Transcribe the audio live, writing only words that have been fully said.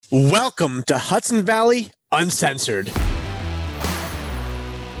Welcome to Hudson Valley Uncensored.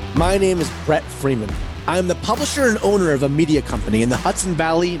 My name is Brett Freeman. I am the publisher and owner of a media company in the Hudson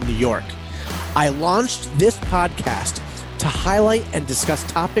Valley, New York. I launched this podcast to highlight and discuss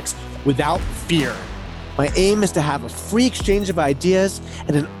topics without fear. My aim is to have a free exchange of ideas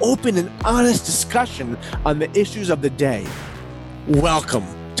and an open and honest discussion on the issues of the day. Welcome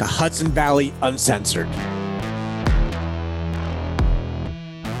to Hudson Valley Uncensored.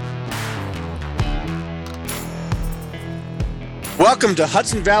 Welcome to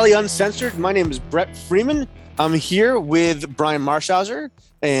Hudson Valley Uncensored. My name is Brett Freeman. I'm here with Brian Marshauser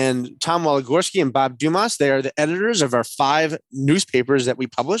and Tom Waligorski and Bob Dumas. They are the editors of our 5 newspapers that we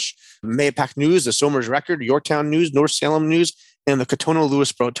publish: Mahopac News, the Somers Record, Yorktown News, North Salem News, and the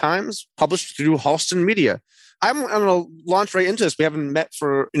Katona-Lewisboro Times, published through Halston Media. I'm going to launch right into this. We haven't met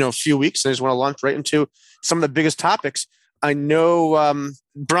for a few weeks, and I just want to launch right into some of the biggest topics. I know,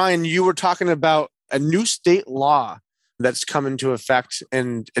 Brian, you were talking about a new state law that's come into effect,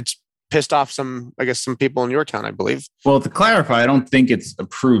 and it's pissed off some people in Yorktown, I believe. Well, to clarify, I don't think it's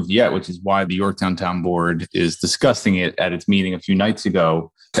approved yet, which is why the Yorktown Town Board is discussing it at its meeting a few nights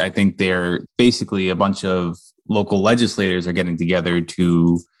ago. I think they're basically a bunch of local legislators are getting together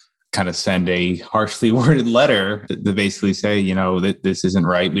to kind of send a harshly worded letter to basically say, that this isn't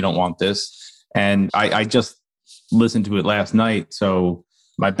right. We don't want this. And I just listened to it last night. So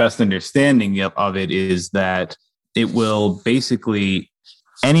my best understanding of it is that it will basically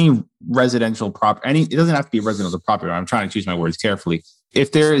any residential property, it doesn't have to be a residential property. I'm trying to choose my words carefully.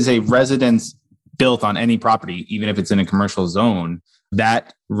 If there is a residence built on any property, even if it's in a commercial zone,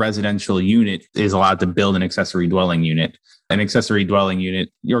 that residential unit is allowed to build an accessory dwelling unit. An accessory dwelling unit,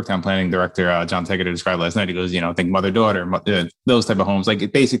 Yorktown Planning Director John Tegeter described last night. He goes, think mother-daughter, those type of homes. Like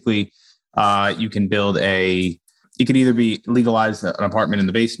it basically, you can build it could either be legalized an apartment in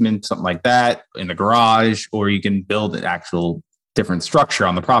the basement, something like that, in the garage, or you can build an actual different structure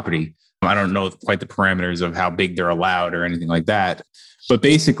on the property. I don't know quite the parameters of how big they're allowed or anything like that. But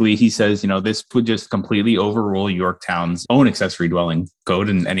basically, he says, this would just completely overrule Yorktown's own accessory dwelling code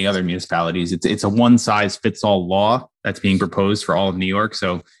and any other municipalities. It's a one-size-fits-all law that's being proposed for all of New York.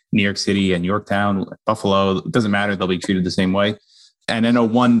 So New York City and Yorktown, Buffalo, it doesn't matter. They'll be treated the same way. And I know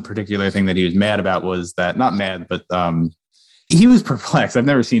one particular thing that he was mad about was that, not mad, but he was perplexed. I've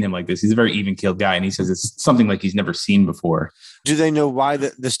never seen him like this. He's a very even-keeled guy. And he says it's something like he's never seen before. Do they know why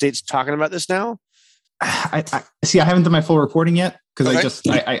the state's talking about this now? I haven't done my full reporting yet because okay.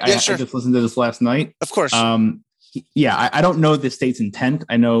 I just listened to this last night. Of course. I don't know the state's intent.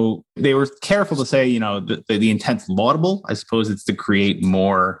 I know they were careful to say, the intent's laudable. I suppose it's to create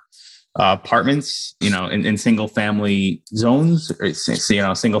more apartments, in single family zones, or,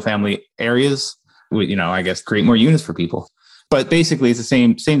 single family areas, I guess create more units for people. But basically it's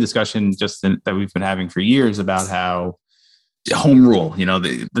the same discussion that we've been having for years about how home rule,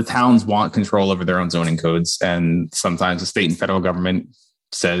 the towns want control over their own zoning codes. And sometimes the state and federal government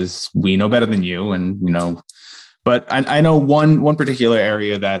says, we know better than you. And, but I know one particular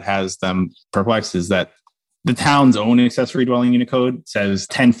area that has them perplexed is that the town's own accessory dwelling unit code says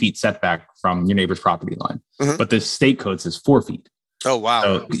 10 feet setback from your neighbor's property line, but the state code says 4 feet. Oh, wow.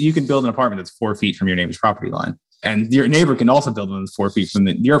 So you can build an apartment that's 4 feet from your neighbor's property line. And your neighbor can also build one that's 4 feet from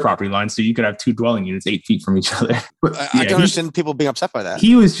your property line. So you could have 2 dwelling units 8 feet from each other. I can understand people being upset by that.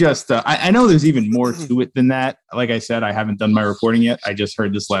 He was just, I know there's even more to it than that. Like I said, I haven't done my reporting yet. I just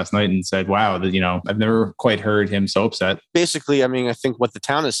heard this last night and said, wow, I've never quite heard him so upset. Basically, I think what the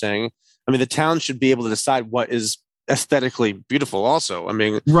town is saying, the town should be able to decide what is aesthetically beautiful also.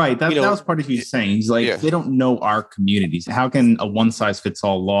 Right. That was part of what he's saying. He's like, They don't know our communities. How can a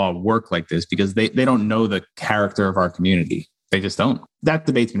one-size-fits-all law work like this? Because they don't know the character of our community. They just don't. That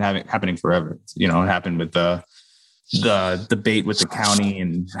debate's been happening forever. It happened with the debate with the county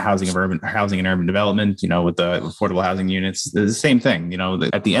and housing and urban development, with the affordable housing units. It's the same thing.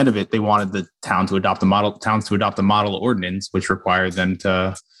 At the end of it, they wanted the towns to adopt a model ordinance, which required them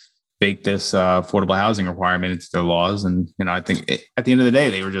to bake this affordable housing requirement into their laws. And, I think at the end of the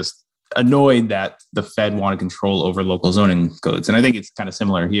day, they were just annoyed that the Fed wanted control over local zoning codes. And I think it's kind of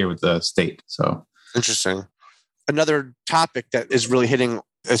similar here with the state. So interesting. Another topic that is really hitting,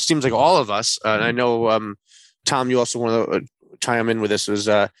 it seems like all of us, and I know, Tom, you also want to chime in with this, was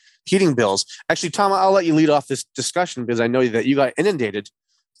heating bills. Actually, Tom, I'll let you lead off this discussion because I know that you got inundated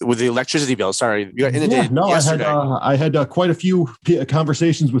with the electricity bill. Sorry, you got inundated yesterday. I had quite a few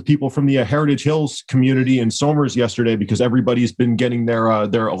conversations with people from the Heritage Hills community in Somers yesterday because everybody's been getting their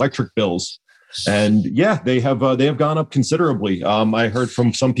electric bills. And they have gone up considerably. I heard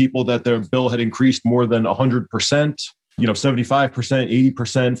from some people that their bill had increased more than 100%. 75%,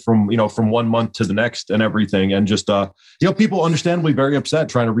 80% from 1 month to the next and everything. And just, people understandably very upset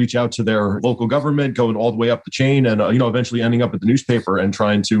trying to reach out to their local government, going all the way up the chain and, eventually ending up at the newspaper and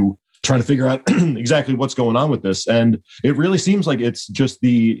trying to figure out exactly what's going on with this. And it really seems like it's just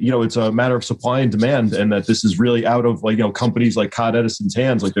it's a matter of supply and demand, and that this is really out of companies like Con Edison's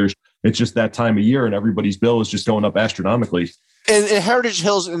hands. It's just that time of year and everybody's bill is just going up astronomically. And Heritage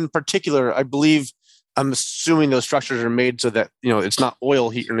Hills in particular, I believe, I'm assuming those structures are made so that, it's not oil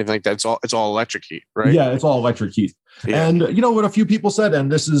heat or anything like that. It's all electric heat, right? Yeah, it's all electric heat. Yeah. And what a few people said,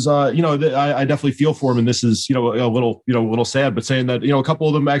 and this is, I definitely feel for them, and this is, a little sad, but saying that, a couple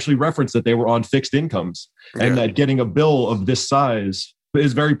of them actually referenced that they were on fixed incomes, and that getting a bill of this size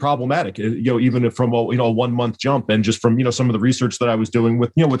is very problematic, even from a 1 month jump. And just from, some of the research that I was doing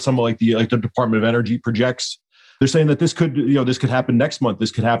with, with some of the Department of Energy projects, they're saying that this could happen next month. This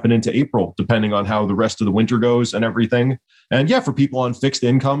could happen into April, depending on how the rest of the winter goes and everything. And yeah, for people on fixed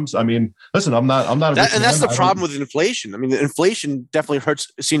incomes, I mean, listen, I'm not. And that's the problem with inflation. I mean, the inflation definitely hurts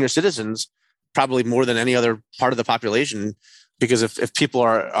senior citizens probably more than any other part of the population, because if people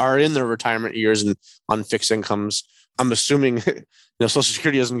are in their retirement years and on fixed incomes, I'm assuming Social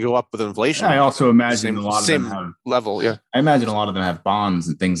Security doesn't go up with inflation. I also imagine a lot of them have level. Yeah, I imagine a lot of them have bonds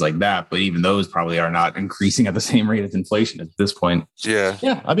and things like that, but even those probably are not increasing at the same rate as inflation at this point. Yeah.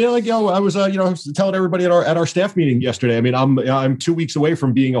 I mean, I was telling everybody at our staff meeting yesterday. I mean, I'm 2 weeks away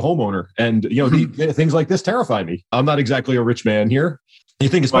from being a homeowner, and things like this terrify me. I'm not exactly a rich man here. You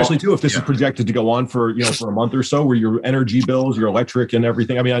think, especially too, if this is projected to go on for for a month or so, where your energy bills, your electric, and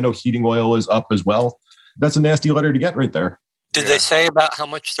everything. I mean, I know heating oil is up as well. That's a nasty letter to get right there. Did they say about how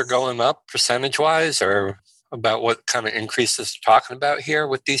much they're going up percentage-wise, or about what kind of increases they're talking about here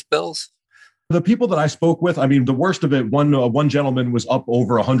with these bills? The people that I spoke with, I mean, the worst of it, one gentleman was up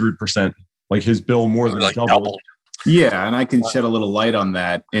over 100%, like his bill more than doubled. Yeah, and I can shed a little light on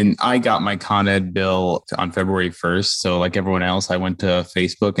that. And I got my Con Ed bill on February 1st. So like everyone else, I went to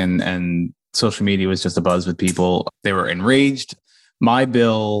Facebook and social media was just abuzz with people. They were enraged. My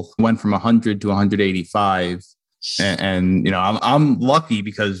bill went from 100 to 185. And I'm lucky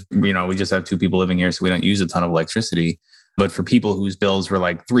because, we just have 2 people living here, so we don't use a ton of electricity. But for people whose bills were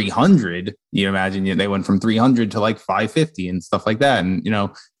like 300, you imagine they went from 300 to like 550 and stuff like that. And,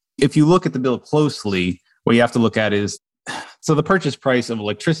 if you look at the bill closely, what you have to look at is, so the purchase price of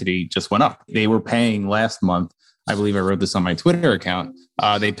electricity just went up. They were paying last month, I believe I wrote this on my Twitter account,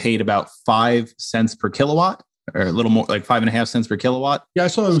 they paid about 5 cents per kilowatt. Or a little more, like 5.5 cents per kilowatt. Yeah, I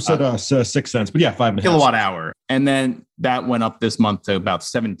saw it said 6 cents, but yeah, 5.5 kilowatt hour. And then that went up this month to about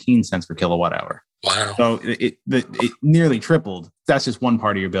 17 cents per kilowatt hour. Wow. So it nearly tripled. That's just one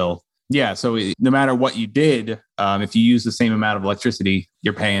part of your bill. Yeah. So no matter what you did, if you use the same amount of electricity,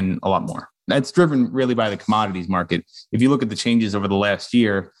 you're paying a lot more. That's driven really by the commodities market. If you look at the changes over the last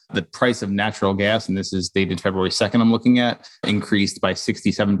year, the price of natural gas, and this is dated February 2nd, I'm looking at, increased by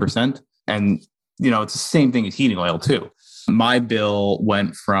 67%. And it's the same thing as heating oil too. My bill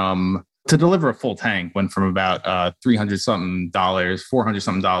went from, to deliver a full tank, went from about $300 something, $400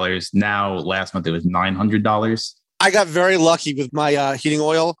 something. Now, last month it was $900. I got very lucky with my heating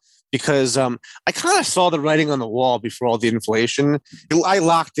oil because I kind of saw the writing on the wall before all the inflation. I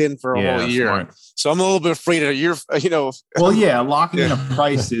locked in for a whole year. Smart. So I'm a little bit afraid of your, Well, yeah, locking in a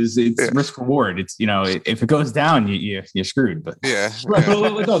price is risk reward. It's, if it goes down, you're screwed. But yeah, right.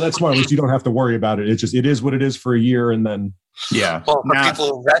 But no, that's smart. At least you don't have to worry about it. It is what it is for a year, and then. Yeah. Well, for people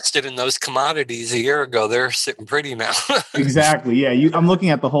who invested in those commodities a year ago, they're sitting pretty now. Exactly. Yeah. I'm looking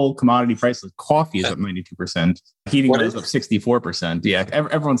at the whole commodity price. Coffee is up 92%. Heating oil is up 64%. Yeah.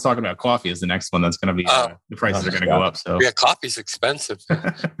 Everyone's talking about coffee as the next one that's going to be, the prices are going to go up. So yeah, coffee's expensive.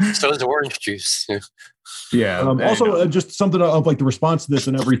 So is orange juice. Yeah. Also, just something of like the response to this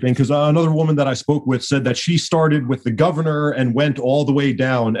and everything, because another woman that I spoke with said that she started with the governor and went all the way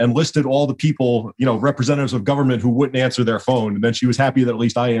down and listed all the people, representatives of government who wouldn't answer their phone. And then she was happy that at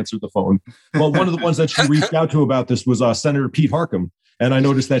least I answered the phone. Well, one of the ones that she reached out to about this was Senator Pete Harckham. And I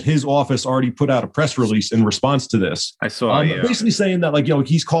noticed that his office already put out a press release in response to this. I saw, basically saying that,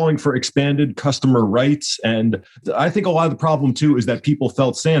 he's calling for expanded customer rights. And I think a lot of the problem, too, is that people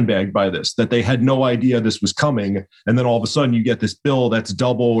felt sandbagged by this, that they had no idea this was coming. And then all of a sudden you get this bill that's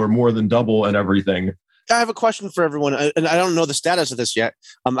double or more than double and everything. I have a question for everyone, and I don't know the status of this yet.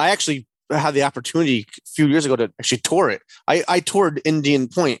 I actually had the opportunity a few years ago to actually tour it. I toured Indian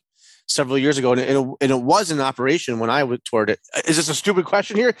Point several years ago, and it was in operation when I toured it. Is this a stupid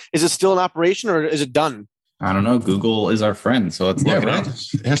question here? Is it still in operation, or is it done? I don't know. Google is our friend, so let's look it up.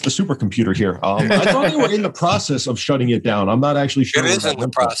 It has the supercomputer here. I thought they were in the process of shutting it down. I'm not actually sure. It is in the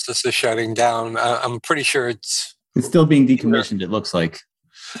process of shutting down. I'm pretty sure it's It's still being decommissioned, it looks like.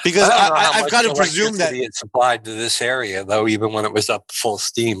 Because I've got to presume that it supplied to this area, though, even when it was up full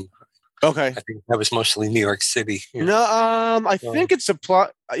steam. Okay. I think that was mostly New York City. No, I think it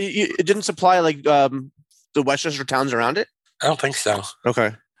didn't supply like the Westchester towns around it. I don't think so.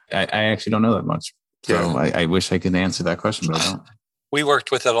 Okay. I actually don't know that much. So Yeah. I wish I could answer that question, but I don't. We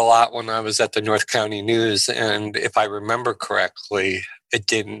worked with it a lot when I was at the North County News, and if I remember correctly, it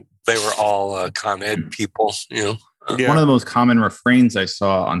didn't. They were all Con Ed people, Yeah. One of the most common refrains I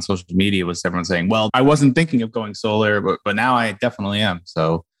saw on social media was everyone saying, well, I wasn't thinking of going solar, but now I definitely am.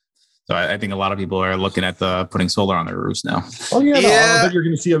 So I think a lot of people are looking at putting solar on their roofs now. Oh, yeah. No, I don't think you're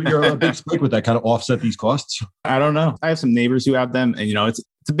going to see a big spike with that kind of offset these costs. I don't know. I have some neighbors who have them, and,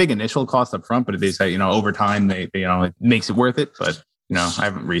 it's a big initial cost up front, but they say, over time, they it makes it worth it. But, I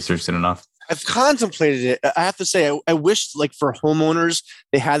haven't researched it enough. I've contemplated it. I have to say, I wish like for homeowners,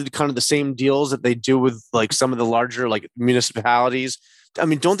 they had kind of the same deals that they do with like some of the larger like municipalities. I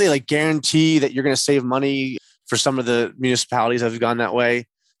mean, don't they like guarantee that you're going to save money for some of the municipalities that have gone that way?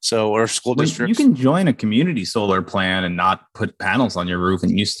 So, or school districts. You can join a community solar plan and not put panels on your roof,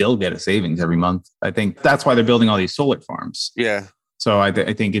 and you still get a savings every month. I think that's why they're building all these solar farms. Yeah. So I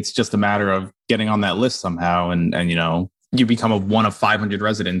think it's just a matter of getting on that list somehow, and you become one of 500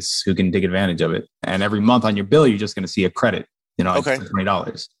 residents who can take advantage of it. And every month on your bill, you're just going to see a credit, Okay.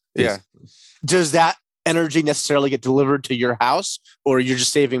 $20. Yeah. Does that energy necessarily get delivered to your house, or you're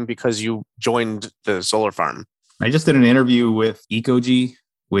just saving because you joined the solar farm? I just did an interview with Ecogy,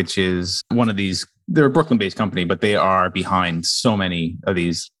 which is one of these, they're a Brooklyn-based company, but they are behind so many of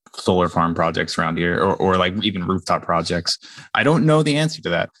these solar farm projects around here, or like even rooftop projects. I don't know the answer to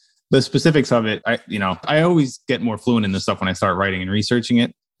that. The specifics of it, I always get more fluent in this stuff when I start writing and researching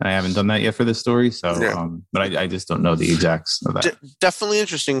it. I haven't done that yet for this story. So, but I just don't know the exacts of that. Definitely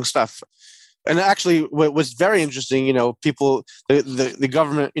interesting stuff. And actually, what was very interesting, people, the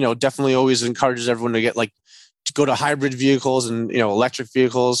government, definitely always encourages everyone to to go to hybrid vehicles and, electric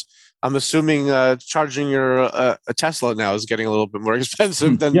vehicles. I'm assuming charging your a Tesla now is getting a little bit more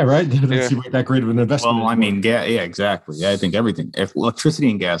expensive than. Yeah, right. Doesn't seem like that great of an investment. Well, I mean, yeah, exactly. Yeah, I think if electricity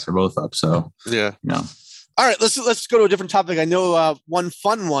and gas are both up. So yeah. All right, let's go to a different topic. I know one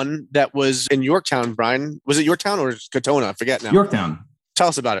fun one that was in Yorktown, Brian. Was it Yorktown or Katona? I forget now. Yorktown. Tell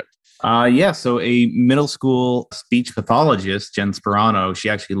us about it. So a middle school speech pathologist, Jen Sperano,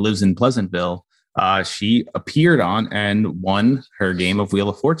 she actually lives in Pleasantville. She appeared on and won her game of Wheel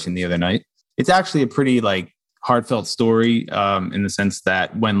of Fortune the other night. It's actually a pretty heartfelt story in the sense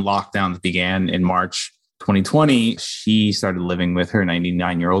that when lockdowns began in March 2020, she started living with her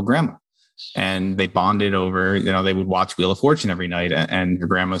 99-year-old grandma, and they bonded over, they would watch Wheel of Fortune every night. And her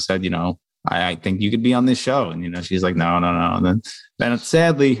grandma said, I think you could be on this show. And, she's like, no. And then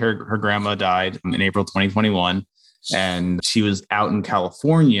sadly, her grandma died in April 2021, and she was out in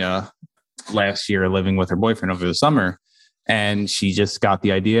California last year living with her boyfriend over the summer, and she just got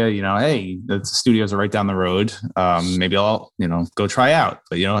the idea, hey, the studios are right down the road, maybe I'll go try out.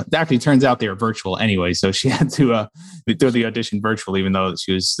 But it actually turns out they were virtual anyway, so she had to do the audition virtual, even though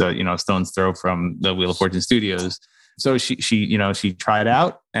she was a stone's throw from the Wheel of Fortune studios. So she tried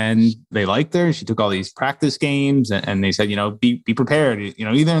out, and they liked her. She took all these practice games, and they said, be prepared,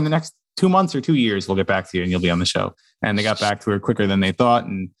 either in the next 2 months or 2 years we'll get back to you and you'll be on the show. And they got back to her quicker than they thought,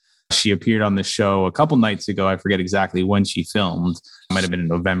 and she appeared on the show a couple nights ago. I forget exactly when she filmed. It might have been in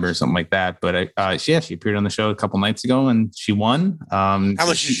November or something like that. But she appeared on the show a couple nights ago, and she won. How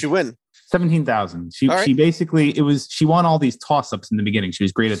much did she win? $17,000. She basically, she won all these toss-ups in the beginning. She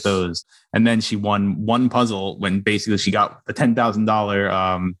was great at those. And then she won one puzzle when basically she got the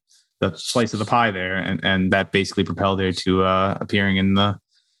 $10,000, the slice of the pie there. And that basically propelled her to appearing in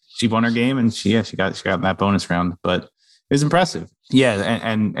she won her game, and she got that bonus round. But it was impressive. Yeah.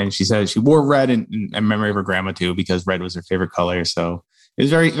 And she said she wore red in memory of her grandma too, because red was her favorite color. So it was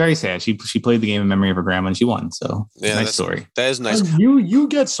very, very sad. She played the game in memory of her grandma, and she won. So nice story. That is nice. You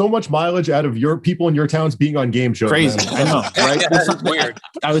get so much mileage out of your people in your towns being on game shows. Crazy. I know, right? That's weird.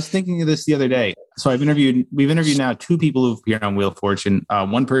 I was thinking of this the other day. So we've interviewed now 2 people who've appeared on Wheel of Fortune.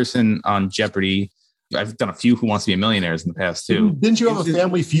 One person on Jeopardy. I've done a few Who Wants to Be a Millionaires in the past too. Didn't you have a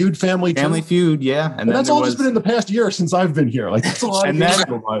Family Feud? Family Feud, yeah. And that's all just been in the past year since I've been here. That's a lot. And then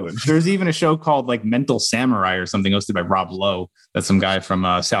there's even a show called Mental Samurai or something, hosted by Rob Lowe, that some guy from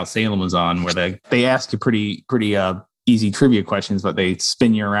South Salem was on, where they ask you pretty easy trivia questions, but they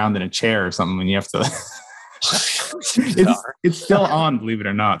spin you around in a chair or something, and you have to. It's still on, believe it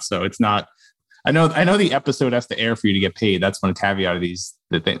or not. So it's not. I know the episode has to air for you to get paid. That's one caveat of these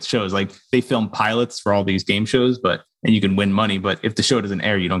that shows. They film pilots for all these game shows, and you can win money, but if the show doesn't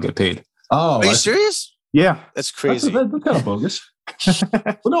air, you don't get paid. Oh, are you serious? Yeah. That's crazy. That's kind of bogus.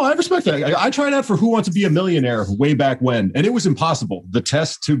 Well, no, I respect that. I tried out for Who Wants to Be a Millionaire way back when, and it was impossible. The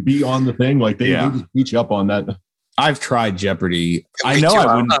test to be on the thing, like they just beat you up on that. I've tried Jeopardy. I know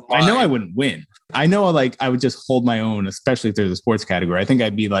I wouldn't win. I know like I would just hold my own, especially if there's a sports category. I think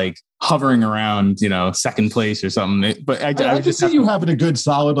I'd be like hovering around, second place or something. But I just see you having a good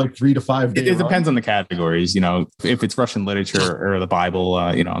solid like 3 to 5 days. It depends on the categories. If it's Russian literature or the Bible,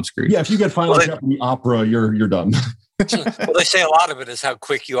 I'm screwed. Yeah, if you get Final Jeopardy opera, you're done. Well, they say a lot of it is how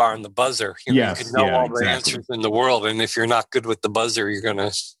quick you are on the buzzer. You can know all the answers in the world, and if you're not good with the buzzer, you're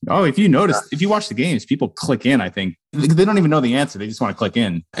gonna. Oh, if you notice, if you watch the games, people click in. I think they don't even know the answer; they just want to click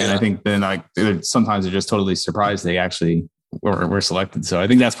in. And I think then sometimes they're just totally surprised they actually were selected. So I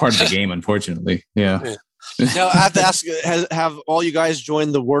think that's part of the game, unfortunately. Yeah. Now I have to ask: have all you guys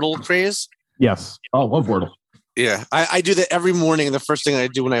joined the Wordle craze? Yes. Oh, love Wordle. Yeah, I do that every morning, and the first thing I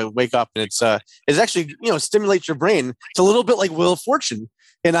do when I wake up, and it's actually stimulates your brain. It's a little bit like Wheel of Fortune,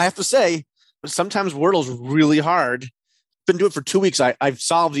 and I have to say, sometimes Wordle's really hard. Been doing it for 2 weeks. I've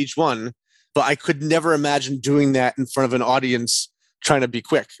solved each one, but I could never imagine doing that in front of an audience trying to be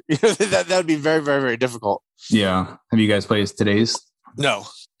quick. That would be very, very, very difficult. Yeah. Have you guys played today's? No,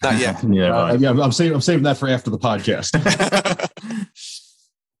 not yet. I'm saving that for after the podcast.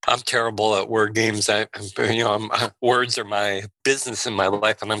 I'm terrible at word games. Words are my business in my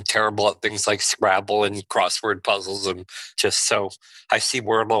life, and I'm terrible at things like Scrabble and crossword puzzles. And just so I see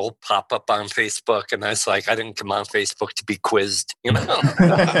Wordle pop up on Facebook, and I was like, I didn't come on Facebook to be quizzed.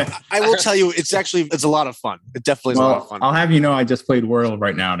 I will tell you, it's a lot of fun. It definitely is a lot of fun. I'll have you know, I just played Wordle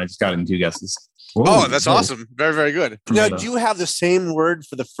right now, and I just got in 2 guesses. Oh, that's awesome. Very, very good. Now, do you have the same word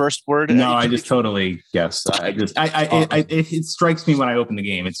for the first word? No, I just totally guessed. It strikes me when I open the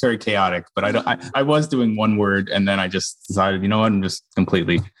game. It's very chaotic, but I was doing one word, and then I just decided, I'm just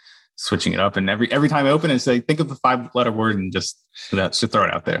completely switching it up. And every time I open it, say, think of the 5-letter word and just throw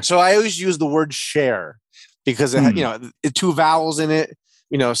it out there. So I always use the word share because it had, 2 vowels in it.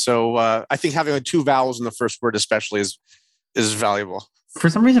 So I think having 2 vowels in the first word especially is valuable. For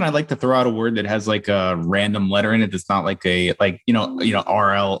some reason, I like to throw out a word that has like a random letter in it. That's not like RLSTNE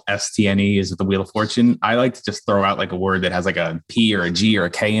is the Wheel of Fortune. I like to just throw out like a word that has like a P or a G or a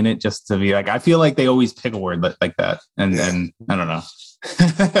K in it, just to be like, I feel like they always pick a word like that. And I don't know.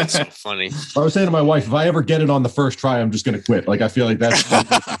 That's so funny. I was saying to my wife, if I ever get it on the first try, I'm just going to quit. Like, I feel like that's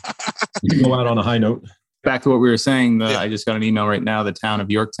you go out on a high note. Back to what we were saying, I just got an email right now. The town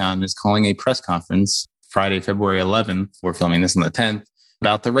of Yorktown is calling a press conference Friday, February 11th. We're filming this on the 10th.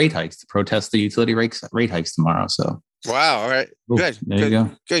 About the rate hikes, to protest the utility rate hikes tomorrow. So, wow. All right. Good. There you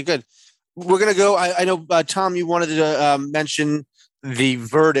go. Good. We're going to go. I know, Tom, you wanted to mention the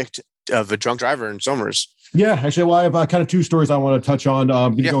verdict of a drunk driver in Somers. Yeah, actually, I have kind of 2 stories I want to touch on.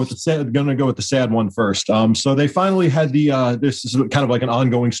 I'm going to go with the sad one first. So they finally had this is kind of like an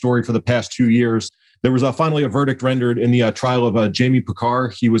ongoing story for the past 2 years. There was finally a verdict rendered in the trial of Jamie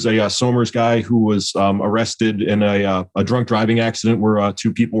Picard. He was a Somers guy who was arrested in a drunk driving accident where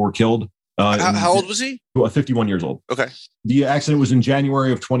 2 people were killed. How old was he? 51 years old. Okay. The accident was in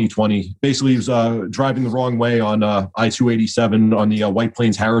January of 2020. Basically, he was driving the wrong way on I-287 on the White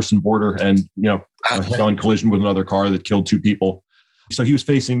Plains-Harrison border and, a head-on collision with another car that killed 2 people. So he was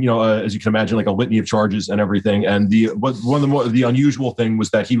facing, as you can imagine, like a litany of charges and everything. And one of the unusual thing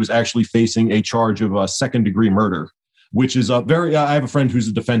was that he was actually facing a charge of second-degree murder, which is I have a friend who's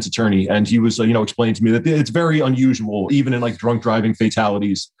a defense attorney, and he was, explaining to me that it's very unusual, even in like drunk driving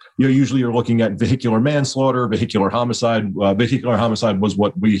fatalities. Usually you're looking at vehicular manslaughter, vehicular homicide. Vehicular homicide was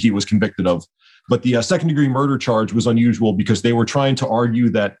what he was convicted of. But the second-degree murder charge was unusual because they were trying to argue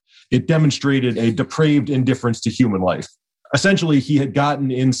that it demonstrated a depraved indifference to human life. Essentially, he had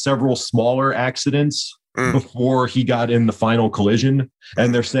gotten in several smaller accidents before he got in the final collision.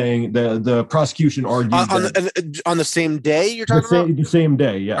 And they're saying the prosecution argued on the same day you're talking about? The same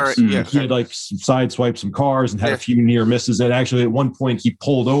day, yes. All right, He had like sideswiped some cars and had a few near misses. And actually at one point he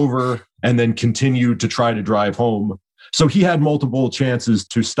pulled over and then continued to try to drive home. So he had multiple chances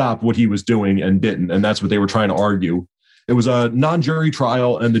to stop what he was doing and didn't. And that's what they were trying to argue. It was a non-jury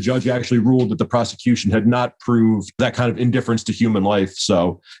trial, and the judge actually ruled that the prosecution had not proved that kind of indifference to human life.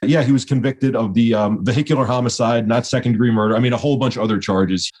 So, yeah, he was convicted of the vehicular homicide, not second-degree murder. I mean, a whole bunch of other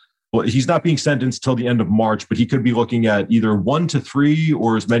charges. Well, he's not being sentenced till the end of March, but he could be looking at either 1 to 3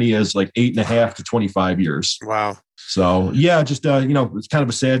 or as many as like 8.5 to 25 years. Wow. So, yeah, just, it's kind of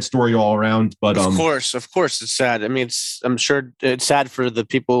a sad story all around. But of course, it's sad. I mean, I'm sure it's sad for the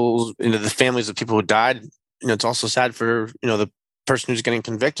people, the families of people who died. It's also sad for, the person who's getting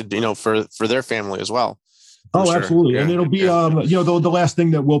convicted, for their family as well. Oh, sure. absolutely. Yeah. And it'll be, the last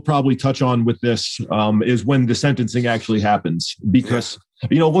thing that we'll probably touch on with this is when the sentencing actually happens, because,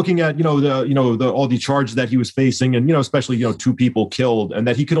 looking at, all the charges that he was facing and, especially, 2 people killed and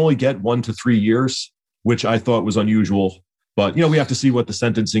that he could only get 1 to 3 years, which I thought was unusual. But, we have to see what the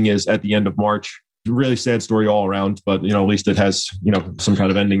sentencing is at the end of March. Really sad story all around, but, at least it has, some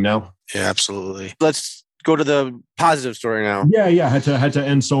kind of ending now. Yeah, absolutely. Let's go to the positive story now. Yeah. Had to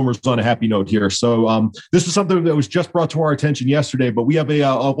end Somers on a happy note here. So this is something that was just brought to our attention yesterday, but we have a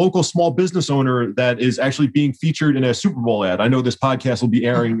local small business owner that is actually being featured in a Super Bowl ad. I know this podcast will be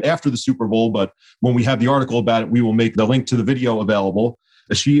airing after the Super Bowl, but when we have the article about it, we will make the link to the video available.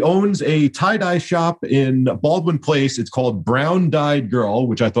 She owns a tie-dye shop in Baldwin Place. It's called Brown Dyed Girl,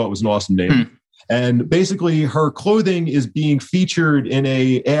 which I thought was an awesome name. And basically her clothing is being featured in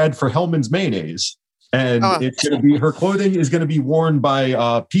a ad for Hellman's Mayonnaise. And it's going to be, her clothing is going to be worn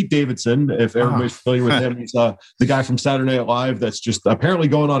by Pete Davidson. If everybody's familiar with him, he's the guy from Saturday Night Live that's just apparently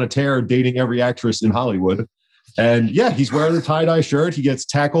going on a tear, dating every actress in Hollywood. And he's wearing a tie-dye shirt. He gets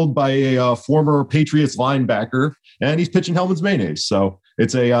tackled by a former Patriots linebacker, and he's pitching Hellman's Mayonnaise. So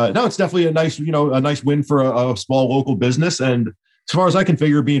it's it's definitely a nice, a nice win for a small local business. And as far as I can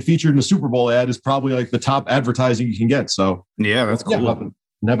figure, being featured in a Super Bowl ad is probably like the top advertising you can get. So yeah, that's cool.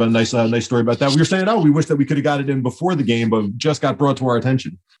 And have a nice story about that. We were saying, we wish that we could have got it in before the game, but just got brought to our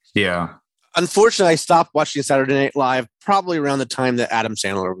attention. Yeah. Unfortunately, I stopped watching Saturday Night Live probably around the time that Adam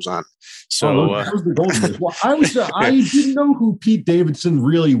Sandler was on. So that was the golden days. Well, I didn't know who Pete Davidson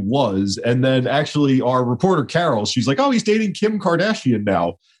really was, and then actually our reporter Carol, she's like, "Oh, he's dating Kim Kardashian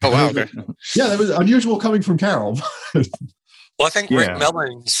now." Oh wow! Okay. Yeah, that was unusual coming from Carol. Well, I think Rick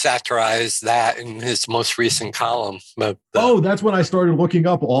Mellon satirized that in his most recent column. That's when I started looking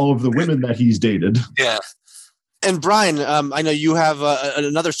up all of the women that he's dated. Yeah. And Brian, I know you have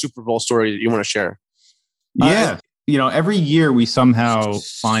another Super Bowl story that you want to share. Yeah. Every year we somehow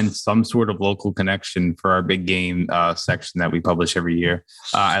find some sort of local connection for our big game section that we publish every year.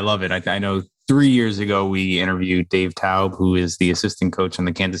 I love it. I know 3 years ago, we interviewed Dave Taub, who is the assistant coach on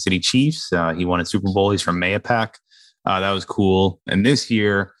the Kansas City Chiefs. He won a Super Bowl. He's from Mayapack. That was cool. And this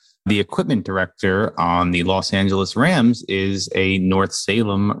year, the equipment director on the Los Angeles Rams is a North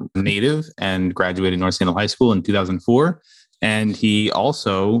Salem native and graduated North Salem High School in 2004. And he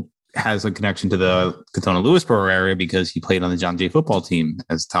also has a connection to the Katona-Lewisboro area because he played on the John Jay football team.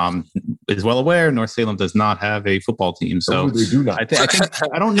 As Tom is well aware, North Salem does not have a football team. So they do not. I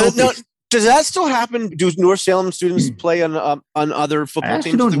don't know. Does that still happen? Do North Salem students play on other football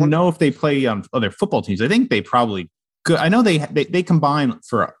teams? I don't know if they play on other football teams. I think they probably could. I know they combine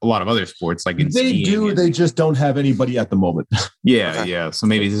for a lot of other sports, like in skiing. They do. They just don't have anybody at the moment. Yeah, yeah. So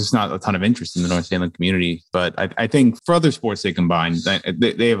maybe there's not a ton of interest in the North Salem community, but I think for other sports they combine.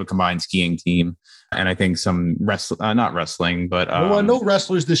 They have a combined skiing team. And I think some not wrestling, but no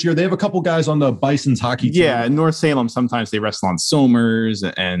wrestlers this year. They have a couple guys on the Bison's hockey team. Yeah, in North Salem, sometimes they wrestle on Somers,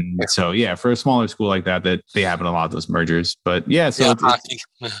 and so for a smaller school like that they have in a lot of those mergers. But so hockey.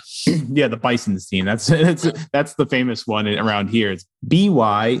 The Bison's team. That's the famous one around here. It's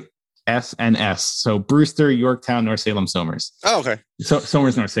BYSNS. So Brewster, Yorktown, North Salem, Somers. Oh, okay. So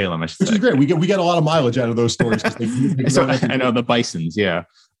Somers, North Salem. I should say. Which is great. We get a lot of mileage out of those stories. I know the Bisons. Yeah,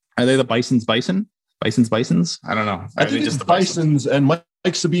 are they the Bisons? Bisons? I don't know. I think it's the Bisons, and Mike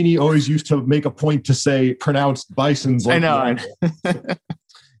Sabini always used to make a point to say pronounced Bisons. Like I know.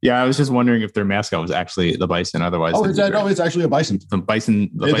 Yeah, I was just wondering if their mascot was actually the Bison. Otherwise, it's actually a Bison. The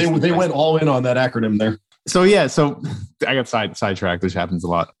Bison. They went all in on that acronym there. So I got sidetracked, which happens a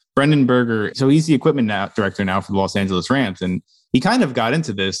lot. Brendan Berger. So he's the equipment director now for the Los Angeles Rams, and he kind of got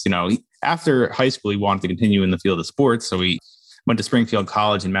into this. After high school, he wanted to continue in the field of sports, so he went to Springfield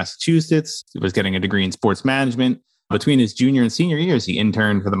College in Massachusetts. He was getting a degree in sports management. Between his junior and senior years, he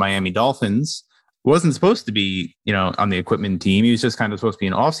interned for the Miami Dolphins. Wasn't supposed to be, on the equipment team. He was just kind of supposed to be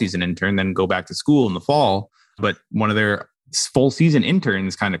an off-season intern, then go back to school in the fall. But one of their full season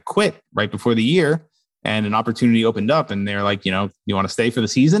interns kind of quit right before the year, and an opportunity opened up, and they're like, you want to stay for the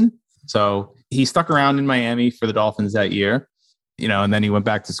season? So he stuck around in Miami for the Dolphins that year, and then he went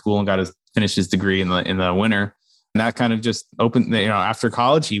back to school and finished his degree in the winter. And that kind of just opened, after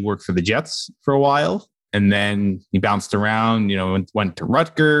college, he worked for the Jets for a while. And then he bounced around, went to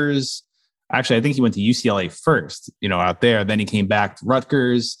Rutgers. Actually, I think he went to UCLA first, out there. Then he came back to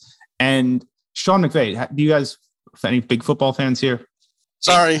Rutgers. And Sean McVay, do you guys, any big football fans here?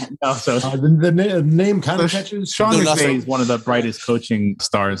 Sorry. No, so the name kind of catches. Sean McVay is one of the brightest coaching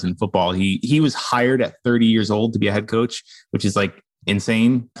stars in football. He was hired at 30 years old to be a head coach, which is like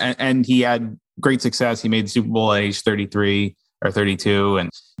insane. And he had great success. He made the Super Bowl at age 33. or 32. And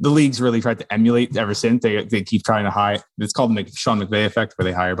the league's really tried to emulate ever since. They keep trying to hire. It's called the Sean McVay effect, where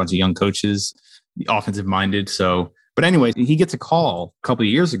they hire a bunch of young coaches, offensive minded. So, but anyway, he gets a call a couple of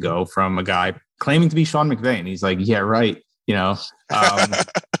years ago from a guy claiming to be Sean McVay. And he's like, yeah, right.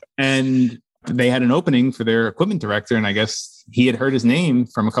 And they had an opening for their equipment director. And I guess he had heard his name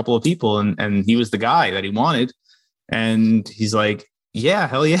from a couple of people, and he was the guy that he wanted. And he's like, yeah,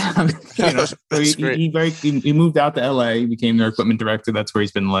 hell yeah. So he moved out to LA, became their equipment director. That's where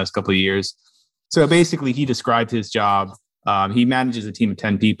he's been the last couple of years. So basically he described his job. He manages a team of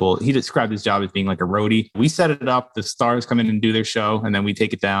 10 people. He described his job as being like a roadie. We set it up. The stars come in and do their show, and then we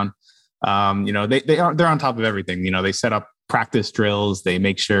take it down. They're on top of everything. They set up practice drills. They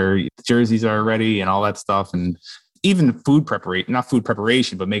make sure jerseys are ready and all that stuff. And even not food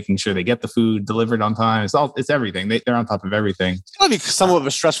preparation, but making sure they get the food delivered on time. It's everything. They're on top of everything. It's gotta be somewhat of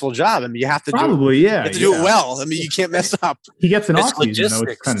a stressful job. I mean, you have to do it well. I mean, you can't mess up. He gets an off season,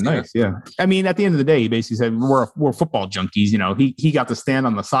 it's kind of nice. Yeah. I mean, at the end of the day, he basically said we're football junkies. He got to stand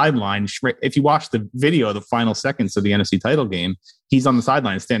on the sideline. If you watch the video of the final seconds of the NFC title game, he's on the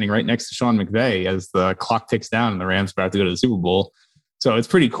sideline standing right next to Sean McVay as the clock ticks down and the Rams are about to go to the Super Bowl. So it's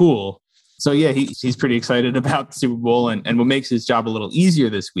pretty cool. So yeah, he's pretty excited about the Super Bowl. And what makes his job a little easier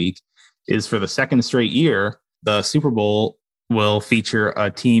this week is for the second straight year, the Super Bowl will feature a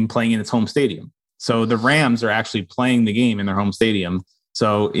team playing in its home stadium. So the Rams are actually playing the game in their home stadium.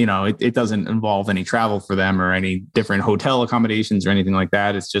 So, it doesn't involve any travel for them or any different hotel accommodations or anything like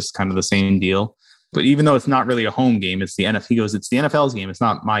that. It's just kind of the same deal. But even though it's not really a home game, it's the NFL. He goes, it's the NFL's game. It's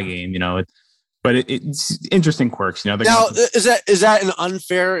not my game, But it's interesting quirks, Now, is that an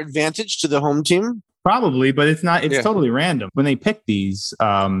unfair advantage to the home team? Probably, but it's not. It's totally random when they pick these.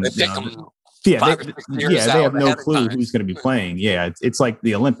 They pick them. They have no clue who's going to be playing. Yeah, it's like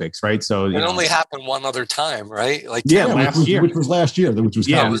the Olympics, right? So it only happened one other time, right? Like last year, which was last year, which was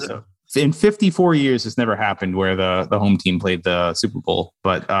in 54 years, it's never happened where the home team played the Super Bowl,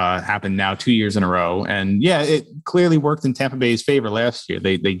 but happened now 2 years in a row. And yeah, it clearly worked in Tampa Bay's favor last year.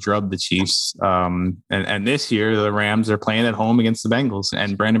 They drubbed the Chiefs. And this year, the Rams are playing at home against the Bengals,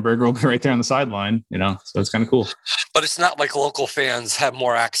 and Brandon Berger will be right there on the sideline, so it's kind of cool. But it's not like local fans have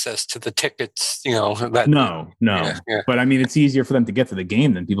more access to the tickets, No. Yeah. But I mean, it's easier for them to get to the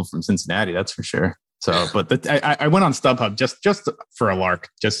game than people from Cincinnati, that's for sure. So, but I went on StubHub just for a lark,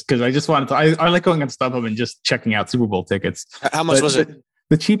 just because I just wanted to. I like going on StubHub and just checking out Super Bowl tickets. How much was it?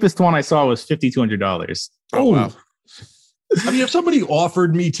 The cheapest one I saw was $5,200. Oh, wow. I mean, if somebody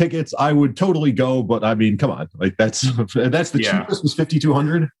offered me tickets, I would totally go. But I mean, come on, like that's the cheapest was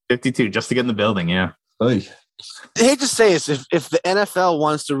 $5,200. 52 just to get in the building. Yeah. Hey. I hate to say this, if the NFL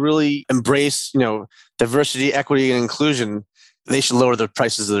wants to really embrace, diversity, equity, and inclusion, they should lower the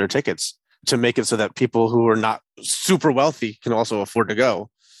prices of their tickets to make it so that people who are not super wealthy can also afford to go.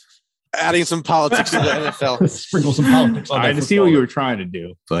 Adding some politics to the NFL. Sprinkle some politics on I see what you were trying to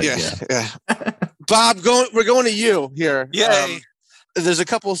do. But yeah. Bob, we're going to you here. Yay. There's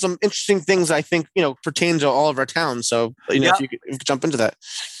some interesting things I think, pertain to all of our towns. So, if you could jump into that.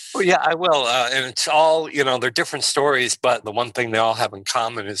 Well, yeah, I will. And it's all, they're different stories, but the one thing they all have in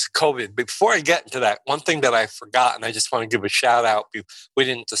common is COVID. Before I get into that, one thing that I forgot, and I just want to give a shout out. We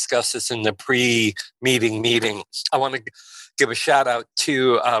didn't discuss this in the meeting. I want to give a shout out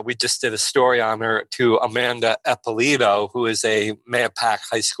to, we just did a story on her, to Amanda Eppolito, who is a Mahopac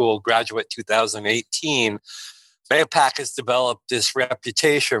High School graduate 2018. Mahopac has developed this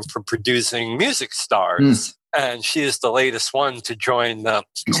reputation for producing music stars. And she is the latest one to join the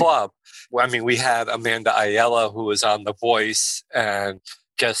club. I mean, we had Amanda Ayala, who was on The Voice and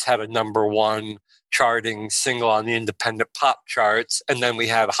just had a #1 charting single on the independent pop charts. And then we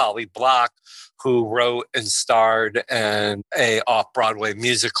had Holly Block, who wrote and starred in a off-Broadway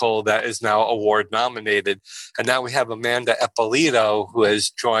musical that is now award nominated. And now we have Amanda Eppolito, who has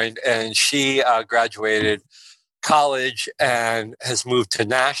joined, and she graduated college and has moved to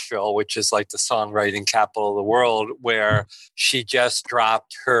Nashville, which is like the songwriting capital of the world, where she just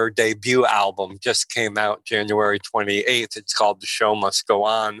dropped her debut album, just came out January 28th. It's called The Show Must Go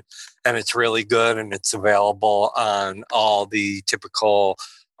On, and it's really good, and it's available on all the typical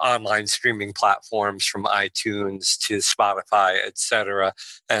online streaming platforms from iTunes to Spotify, etc.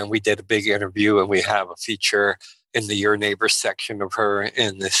 And we did a big interview, and we have a feature in the Your Neighbor section of her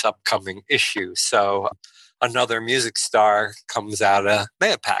in this upcoming issue. So another music star comes out of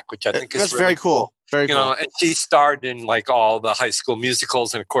Mahopac, which I think is really very cool. Very cool. And she starred in like all the High School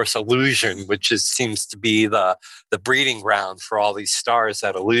Musicals, and of course Illusion, which seems to be the breeding ground for all these stars.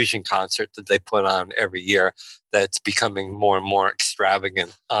 That Illusion concert that they put on every year, that's becoming more and more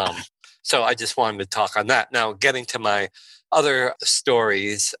extravagant. So I just wanted to talk on that. Now, getting to my other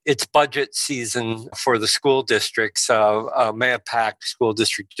stories, it's budget season for the school districts. Mahopac School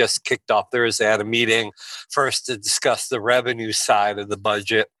District just kicked off Thursday at a meeting first to discuss the revenue side of the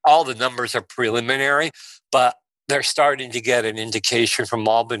budget. All the numbers are preliminary, but they're starting to get an indication from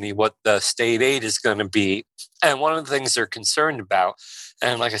Albany what the state aid is going to be. And one of the things they're concerned about,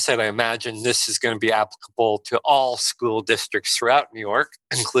 and like I said, I imagine this is going to be applicable to all school districts throughout New York,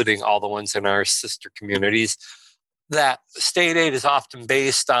 including all the ones in our sister communities, that state aid is often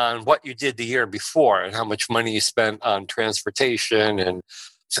based on what you did the year before and how much money you spent on transportation and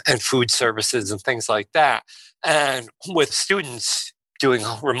food services and things like that. And with students doing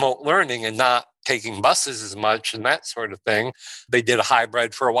remote learning and not taking buses as much and that sort of thing, they did a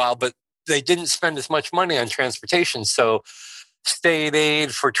hybrid for a while, but they didn't spend as much money on transportation. So state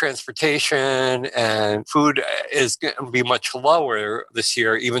aid for transportation and food is going to be much lower this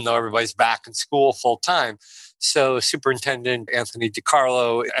year, even though everybody's back in school full time. So Superintendent Anthony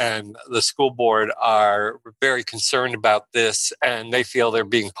DiCarlo and the school board are very concerned about this, and they feel they're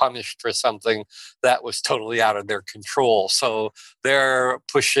being punished for something that was totally out of their control. So they're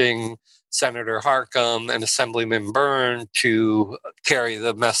pushing Senator Harckham and Assemblyman Byrne to carry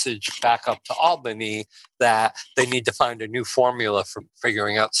the message back up to Albany that they need to find a new formula for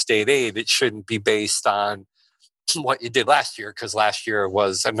figuring out state aid. It shouldn't be based on what you did last year, because last year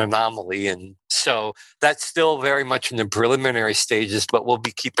was an anomaly. And so that's still very much in the preliminary stages, but we'll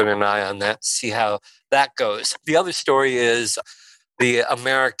be keeping an eye on that, see how that goes. The other story is the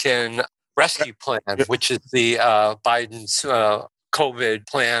American Rescue Plan, which is the Biden's COVID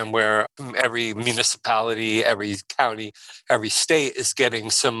plan, where every municipality, every county, every state is getting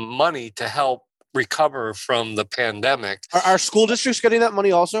some money to help recover from the pandemic. Are school districts getting that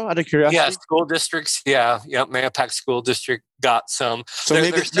money also, out of curiosity? Yeah, school districts. Yeah. Mahopac School District got some. So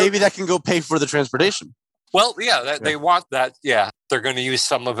maybe that can go pay for the transportation. Well, yeah, they want that. Yeah, they're going to use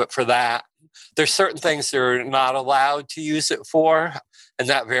some of it for that. There's certain things they're not allowed to use it for, and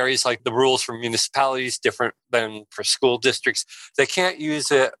that varies. Like the rules for municipalities different than for school districts. They can't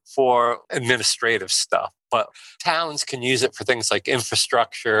use it for administrative stuff, but towns can use it for things like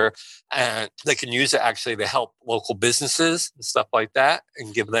infrastructure, and they can use it actually to help local businesses and stuff like that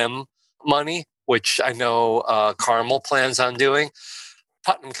and give them money, which I know Carmel plans on doing.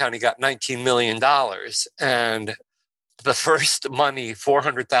 Putnam County got $19 million, and the first money,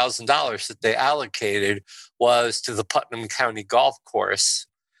 $400,000 that they allocated, was to the Putnam County Golf Course.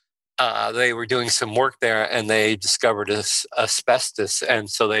 They were doing some work there and they discovered asbestos.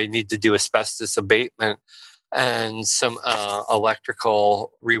 And so they need to do asbestos abatement and some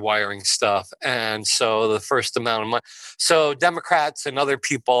electrical rewiring stuff. And so the first amount of money. So Democrats and other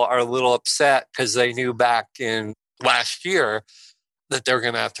people are a little upset because they knew back in last year that they're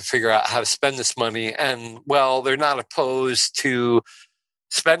going to have to figure out how to spend this money. And well, they're not opposed to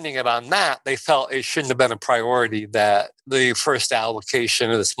spending it on that. They felt it shouldn't have been a priority, that the first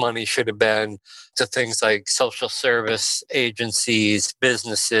allocation of this money should have been to things like social service agencies,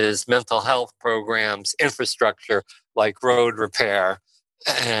 businesses, mental health programs, infrastructure like road repair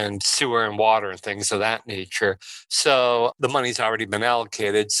and sewer and water and things of that nature. So the money's already been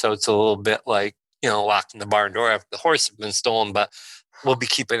allocated. So it's a little bit like, locking the barn door after the horse has been stolen. But we'll be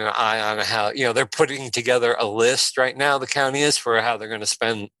keeping an eye on how, they're putting together a list right now, the county is, for how they're going to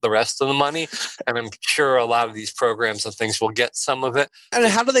spend the rest of the money. And I'm sure a lot of these programs and things will get some of it. And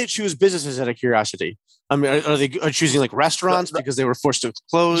how do they choose businesses, out of curiosity? I mean, are they choosing like restaurants because they were forced to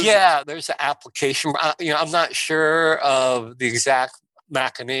close? Yeah, there's an application. I'm not sure of the exact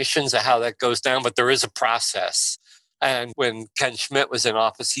machinations of how that goes down, but there is a process. And when Ken Schmidt was in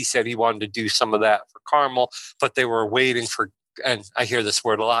office, he said he wanted to do some of that for Carmel, but they were waiting for, and I hear this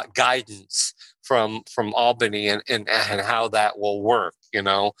word a lot, guidance from Albany and how that will work.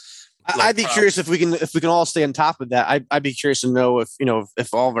 I'd be curious if we can all stay on top of that. I'd be curious to know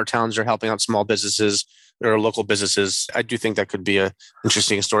if all of our towns are helping out small businesses or local businesses. I do think that could be an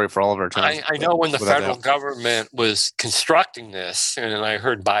interesting story for all of our towns. I know when the federal government was constructing this, and I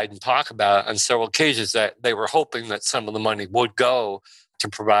heard Biden talk about it on several occasions, that they were hoping that some of the money would go to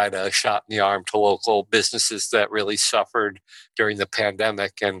provide a shot in the arm to local businesses that really suffered during the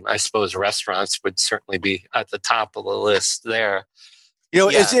pandemic. And I suppose restaurants would certainly be at the top of the list there.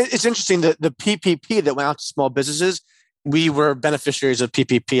 It's interesting that the PPP that went out to small businesses, we were beneficiaries of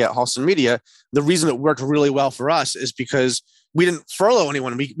PPP at Halston Media. The reason it worked really well for us is because we didn't furlough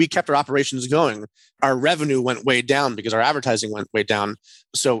anyone. We kept our operations going. Our revenue went way down because our advertising went way down.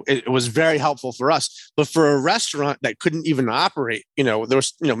 So it was very helpful for us. But for a restaurant that couldn't even operate, there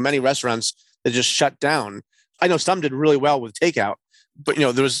was many restaurants that just shut down. I know some did really well with takeout, but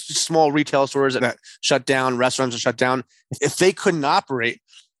there was small retail stores that shut down, restaurants that shut down. If they couldn't operate,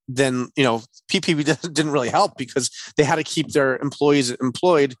 then PPP didn't really help because they had to keep their employees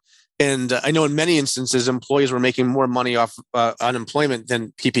employed. And I know in many instances, employees were making more money off unemployment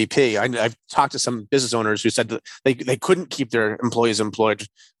than PPP. I've talked to some business owners who said that they couldn't keep their employees employed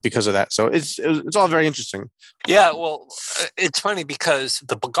because of that. So it's all very interesting. Yeah, well, it's funny because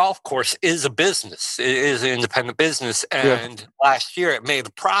the golf course is a business. It is an independent business. And last year it made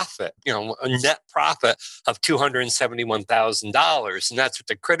a profit, a net profit of $271,000. And that's what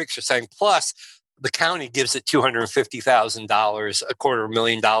the critics are saying. Plus, the county gives it $250,000,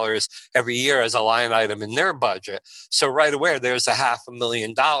 $250,000 every year as a line item in their budget. So right away, there's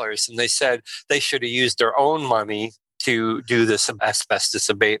 $500,000. And they said they should have used their own money to do this asbestos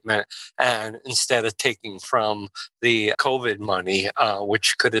abatement, and instead of taking from the COVID money,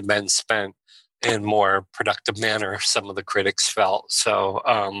 which could have been spent in more productive manner, some of the critics felt. So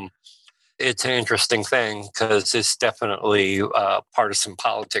it's an interesting thing because it's definitely partisan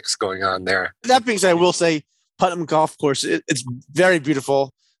politics going on there. That being said, I will say Putnam Golf Course, it's very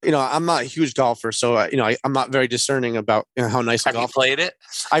beautiful. I'm not a huge golfer, so I'm not very discerning about how nice a golf. Have you played it?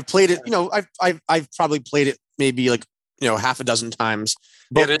 I've played it. I've probably played it maybe like half a dozen times.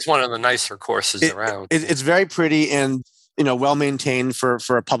 But it's one of the nicer courses around. It's very pretty and well maintained for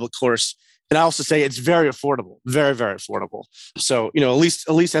a public course. And I also say it's very affordable, very, very affordable. So, at least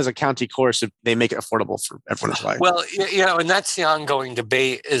as a county course, they make it affordable for everyone to play. Well, and that's the ongoing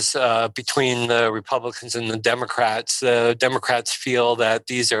debate is between the Republicans and the Democrats. The Democrats feel that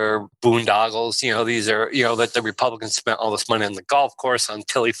these are boondoggles. These are, that the Republicans spent all this money on the golf course, on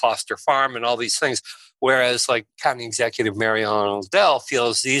Tilly Foster Farm and all these things. Whereas like County Executive Mary Ellen Odell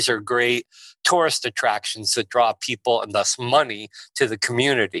feels these are great tourist attractions that draw people and thus money to the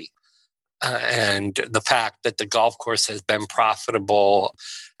community. And the fact that the golf course has been profitable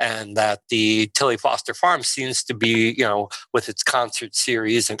and that the Tilly Foster Farm seems to be, with its concert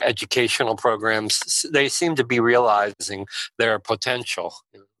series and educational programs, they seem to be realizing their potential.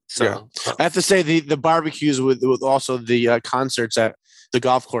 So I have to say the barbecues with also the concerts at the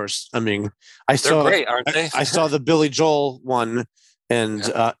golf course. I mean, they're great, aren't they? I saw the Billy Joel one. And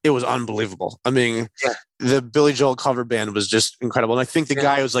it was unbelievable. I mean, the Billy Joel cover band was just incredible. And I think the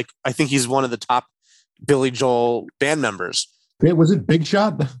guy was I think he's one of the top Billy Joel band members. Was it Big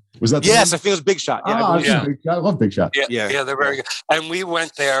Shot? Was that? Yes, I think it was Big Shot. Yeah, Big Shot. I love Big Shot. Yeah, they're very good. And we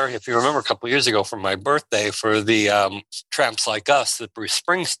went there, if you remember, a couple of years ago for my birthday for the Tramps Like Us, the Bruce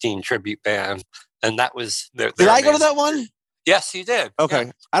Springsteen tribute band. And that was... Did I go to that one? Yes, you did. Okay.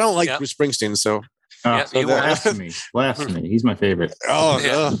 Yeah. I don't like Bruce Springsteen, so... Blasphemy. He's my favorite. Oh,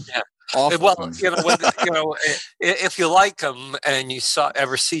 yeah. Awful. Well, if you like him and you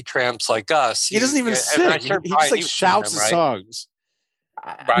ever see Tramps Like Us, he doesn't even sing. He just shouts the songs.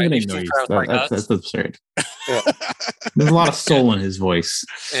 Brian, you've seen Tramps Like Us? That's absurd. There's a lot of soul in his voice.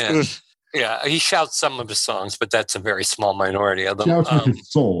 Yeah, he shouts some of his songs, but that's a very small minority of them. Shouts with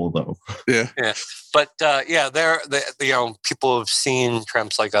his soul, though. Yeah. But they're people have seen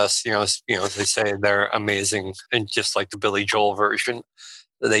Tramps Like Us. They say they're amazing, and just like the Billy Joel version,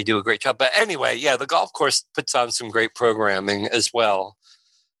 they do a great job. But anyway, the golf course puts on some great programming as well.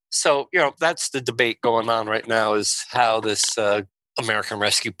 So that's the debate going on right now: is how this American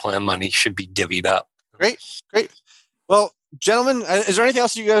Rescue Plan money should be divvied up. Great. Well, gentlemen, is there anything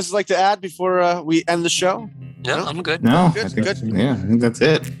else you guys would like to add before we end the show? No, I'm good. No, good. Yeah, I think that's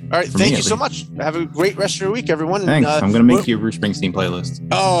it. All right, thank you so much. Have a great rest of your week, everyone. Thanks. I'm going to make you a Bruce Springsteen playlist.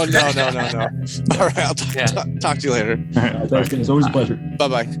 Oh, no. All right, I'll talk to you later. Thanks, guys. Always a pleasure.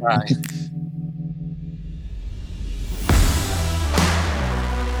 Bye-bye. Bye.